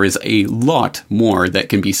say, there is a lot more that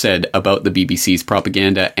can be said about the BBC's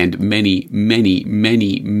propaganda, and many, many,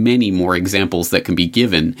 many, many more examples that can be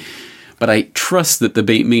given. But I trust that the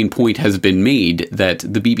main point has been made that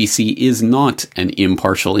the BBC is not an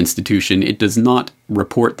impartial institution. It does not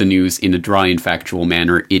report the news in a dry and factual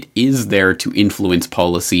manner. It is there to influence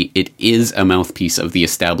policy. It is a mouthpiece of the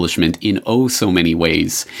establishment in oh so many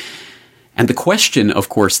ways. And the question, of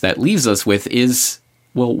course, that leaves us with is,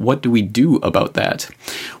 well, what do we do about that?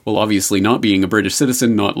 Well, obviously, not being a British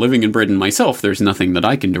citizen, not living in Britain myself, there's nothing that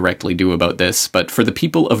I can directly do about this. But for the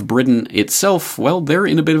people of Britain itself, well, they're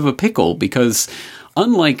in a bit of a pickle because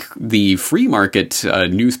unlike the free market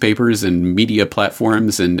newspapers and media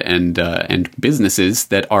platforms and businesses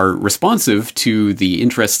that are responsive to the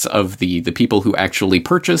interests of the people who actually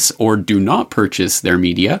purchase or do not purchase their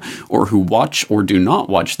media, or who watch or do not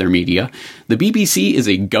watch their media, the BBC is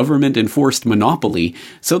a government-enforced monopoly,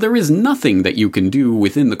 so there is nothing that you can do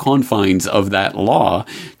within the confines of that law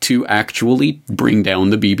to actually bring down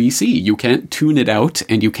the BBC. You can't tune it out,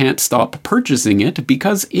 and you can't stop purchasing it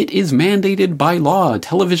because it is mandated by law.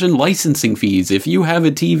 Television licensing fees. If you have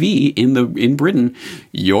a TV in Britain,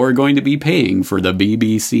 you're going to be paying for the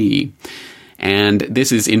BBC. And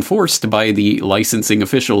this is enforced by the licensing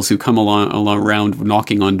officials who come around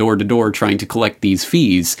knocking on door to door trying to collect these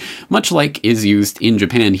fees, much like is used in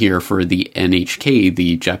Japan here for the NHK,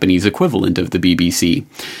 the Japanese equivalent of the BBC.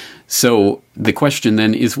 So the question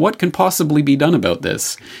then is, what can possibly be done about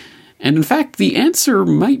this? And in fact, the answer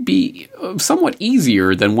might be somewhat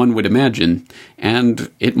easier than one would imagine,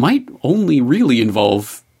 and it might only really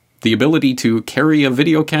involve the ability to carry a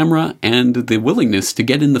video camera and the willingness to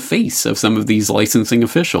get in the face of some of these licensing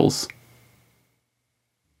officials.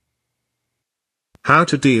 How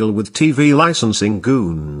to deal with TV licensing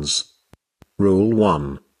goons. Rule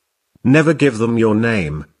 1. Never give them your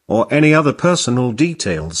name, or any other personal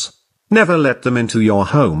details. Never let them into your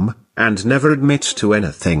home, and never admit to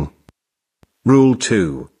anything. Rule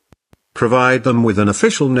 2. Provide them with an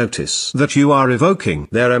official notice that you are revoking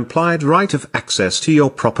their implied right of access to your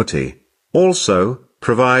property. Also,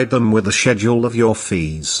 provide them with a schedule of your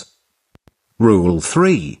fees. Rule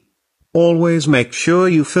 3. Always make sure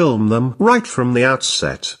you film them right from the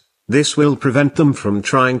outset. This will prevent them from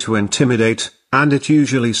trying to intimidate, and it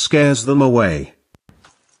usually scares them away.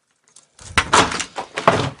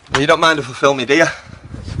 You don't mind if I film you, do you?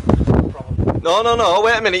 No,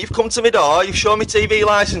 wait a minute, you've come to my door, you've shown me TV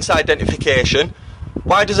licence identification.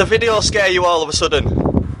 Why does a video scare you all of a sudden?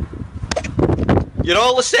 You're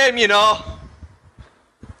all the same, you know.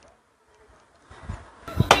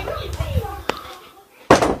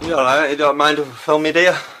 You alright, you don't mind if I film me, do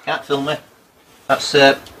you? Can't film me. That's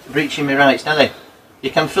breaching my rights, Nelly.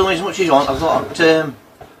 You can film me as much as you want. I've got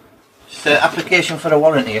application for a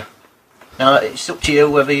warrant here. Now, it's up to you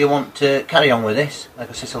whether you want to carry on with this. Like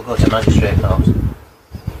I said, I'll go to magistrate court.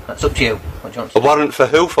 That's up to you. What do you want to do? A warrant for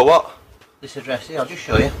who? For what? This address here, I'll just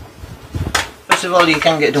show you. First of all, you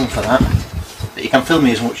can get done for that. But you can film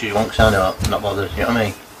me as much as you want, because I know I'm not bothered, you know what I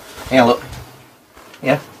mean? Yeah, look.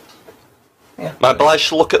 Yeah. Yeah. Am I obliged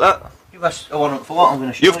to look at that? You've asked a warrant for what? I'm going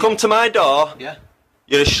to show You've you. come to my door. Yeah.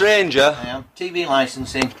 You're a stranger. I am. TV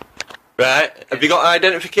licensing. Right. Have you got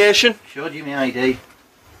identification? Showed you my ID.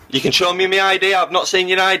 You can show me my ID. I've not seen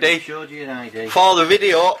your ID. Showed you your ID. For the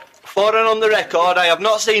video, for and on the record, I have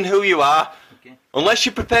not seen who you are. Okay. Unless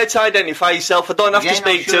you're prepared to identify yourself, I don't have to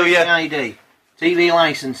speak to you. My ID. TV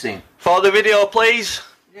licensing. For the video, please.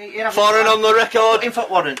 For and on the record. Info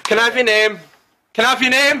warrant. Can I have your name? Can I have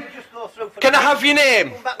your name? Can I have your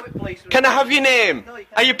name? Can I have your name?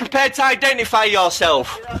 Are you prepared to identify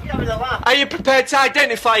yourself? Are you prepared to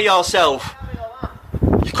identify yourself?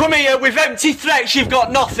 You come here with empty threats, you've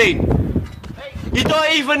got nothing. You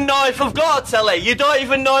don't even know if I've got a telly. You don't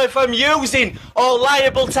even know if I'm using or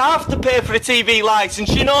liable to have to pay for a TV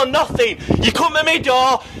licence. You know nothing. You come to my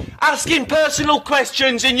door asking personal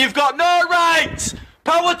questions and you've got no rights.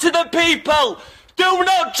 Power to the people. Do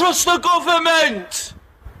not trust the government.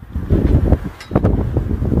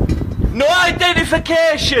 No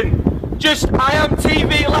identification. Just I am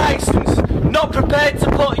TV licence. Not prepared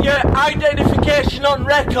to put your identification on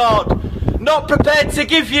record. Not prepared to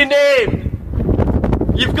give your name.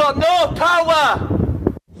 You've got no power.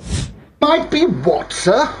 Might be what,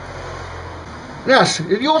 sir? Yes,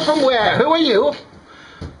 you're from where? Who are you?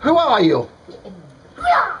 Who are you?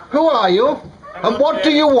 Who are you? And what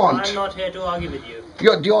do you want? I'm not here to argue with you.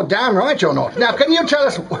 You're damn right you're not. Now, can you tell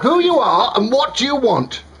us who you are and what you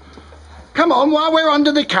want? Come on, while we're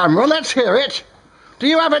under the camera, let's hear it. Do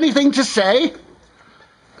you have anything to say?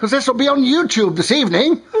 Because this will be on YouTube this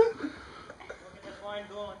evening.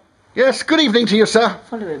 Yes, good evening to you, sir.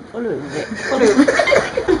 Follow him, follow him.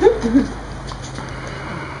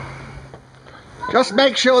 Just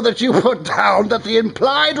make sure that you put down that the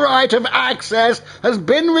implied right of access has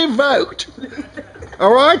been revoked.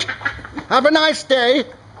 All right? Have a nice day.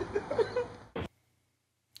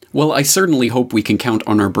 Well, I certainly hope we can count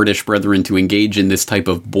on our British brethren to engage in this type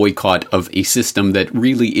of boycott of a system that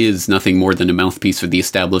really is nothing more than a mouthpiece for the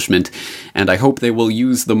establishment, and I hope they will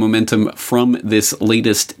use the momentum from this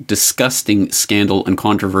latest disgusting scandal and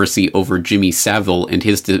controversy over Jimmy Savile and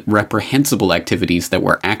his reprehensible activities that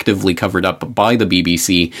were actively covered up by the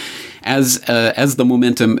BBC as the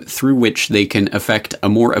momentum through which they can effect a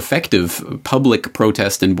more effective public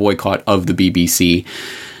protest and boycott of the BBC.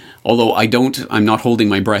 Although I'm not holding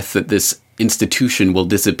my breath that this institution will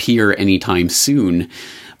disappear anytime soon,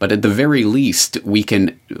 but at the very least, we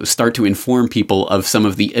can start to inform people of some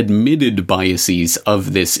of the admitted biases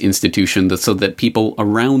of this institution so that people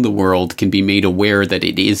around the world can be made aware that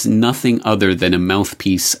it is nothing other than a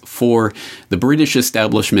mouthpiece for the British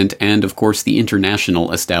establishment and, of course, the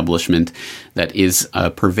international establishment that is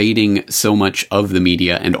pervading so much of the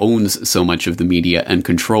media and owns so much of the media and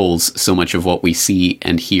controls so much of what we see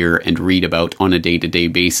and hear and read about on a day-to-day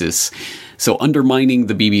basis. So undermining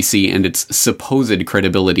the BBC and its supposed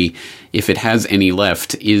credibility, if it has any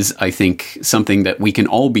left, is, I think, something that we can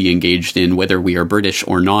all be engaged in, whether we are British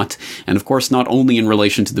or not. And of course, not only in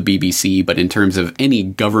relation to the BBC, but in terms of any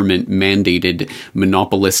government-mandated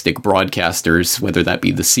monopolistic broadcasters, whether that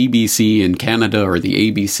be the CBC in Canada or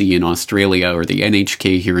the ABC in Australia or the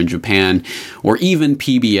NHK here in Japan, or even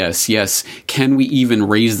PBS. Yes, can we even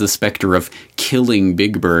raise the specter of killing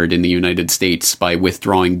Big Bird in the United States by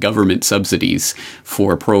withdrawing government subsidies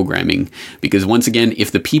for programming? Because once again,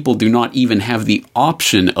 if the people do not even have the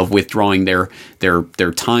option of withdrawing their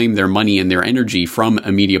time, their money, and their energy from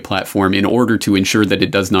a media platform in order to ensure that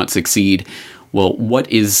it does not succeed, well, what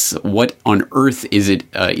on earth is it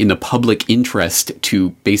in the public interest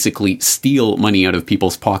to basically steal money out of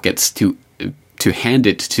people's pockets to hand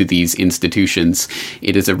it to these institutions?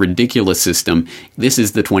 It is a ridiculous system. This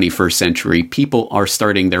is the 21st century. People are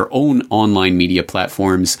starting their own online media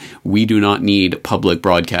platforms. We do not need public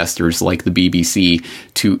broadcasters like the BBC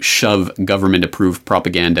to shove government-approved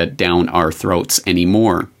propaganda down our throats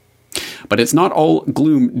anymore. But it's not all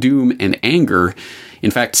gloom, doom, and anger. In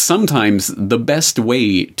fact, sometimes the best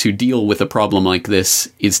way to deal with a problem like this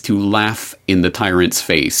is to laugh in the tyrant's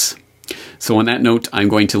face. So on that note, I'm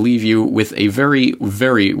going to leave you with a very,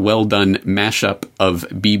 very well done mashup of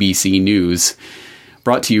BBC News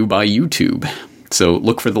brought to you by YouTube. So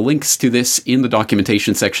look for the links to this in the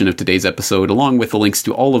documentation section of today's episode, along with the links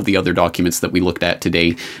to all of the other documents that we looked at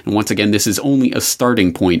today. And once again, this is only a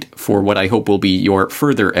starting point for what I hope will be your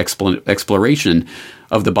further exploration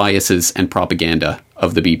of the biases and propaganda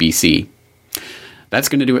of the BBC. That's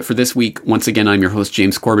going to do it for this week. Once again, I'm your host,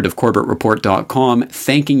 James Corbett of CorbettReport.com,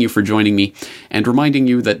 thanking you for joining me and reminding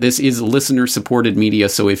you that this is listener-supported media,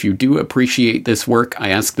 so if you do appreciate this work, I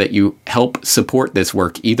ask that you help support this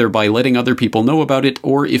work, either by letting other people know about it,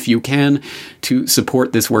 or if you can, to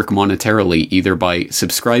support this work monetarily, either by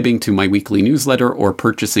subscribing to my weekly newsletter or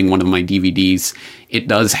purchasing one of my DVDs. It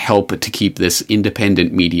does help to keep this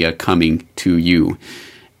independent media coming to you.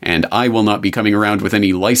 And I will not be coming around with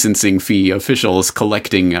any licensing fee officials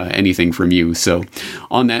collecting anything from you. So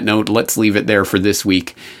on that note, let's leave it there for this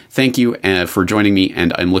week. Thank you for joining me,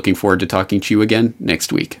 and I'm looking forward to talking to you again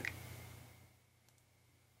next week.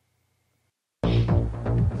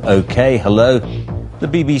 Okay, hello. The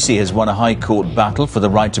BBC has won a High Court battle for the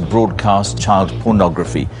right to broadcast child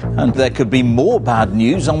pornography. And there could be more bad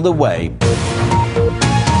news on the way.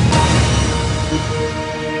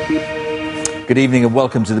 Good evening and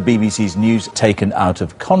welcome to the BBC's news taken out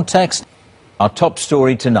of context. Our top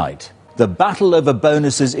story tonight. The battle over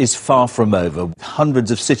bonuses is far from over.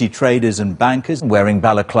 Hundreds of city traders and bankers wearing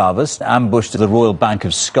balaclavas ambushed the Royal Bank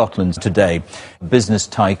of Scotland today. Business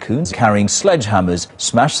tycoons carrying sledgehammers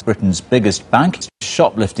smashed Britain's biggest bank,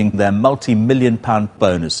 shoplifting their multi-million-pound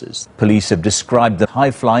bonuses. Police have described the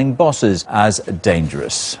high-flying bosses as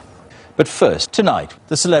dangerous. But first, tonight,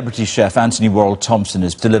 the celebrity chef Anthony Worrell Thompson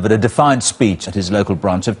has delivered a defiant speech at his local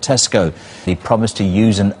branch of Tesco. He promised to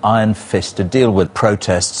use an iron fist to deal with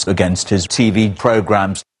protests against his TV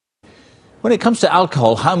programmes. When it comes to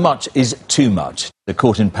alcohol, how much is too much? The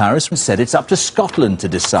court in Paris said it's up to Scotland to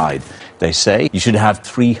decide. They say you should have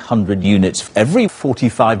 300 units every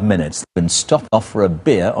 45 minutes and stop off for a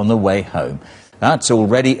beer on the way home. That's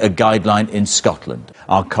already a guideline in Scotland.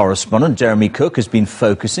 Our correspondent, Jeremy Cook, has been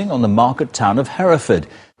focusing on the market town of Hereford.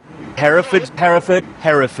 Hereford.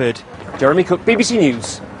 Jeremy Cook, BBC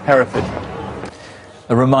News, Hereford.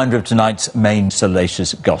 A reminder of tonight's main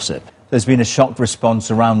salacious gossip. There's been a shocked response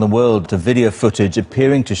around the world to video footage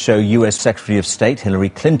appearing to show US Secretary of State Hillary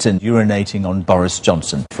Clinton urinating on Boris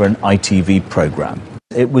Johnson for an ITV programme.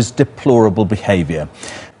 It was deplorable behaviour.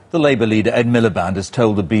 The Labour leader Ed Miliband has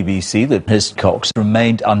told the BBC that his cocks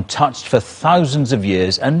remained untouched for thousands of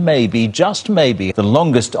years and maybe, just maybe, the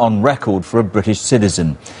longest on record for a British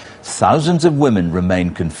citizen. Thousands of women remain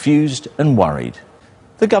confused and worried.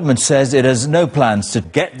 The government says it has no plans to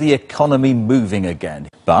get the economy moving again.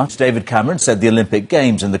 But David Cameron said the Olympic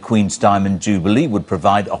Games and the Queen's Diamond Jubilee would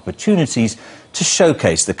provide opportunities to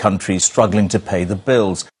showcase the country struggling to pay the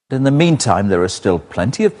bills. In the meantime, there are still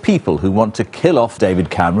plenty of people who want to kill off David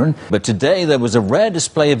Cameron. But today there was a rare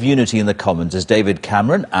display of unity in the Commons as David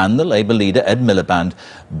Cameron and the Labour leader Ed Miliband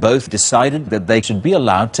both decided that they should be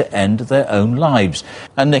allowed to end their own lives.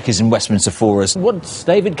 And Nick is in Westminster for us. What's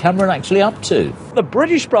David Cameron actually up to? The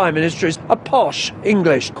British Prime Minister is a posh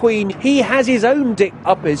English Queen. He has his own dick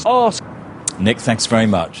up his arse. Nick, thanks very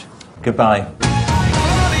much. Goodbye.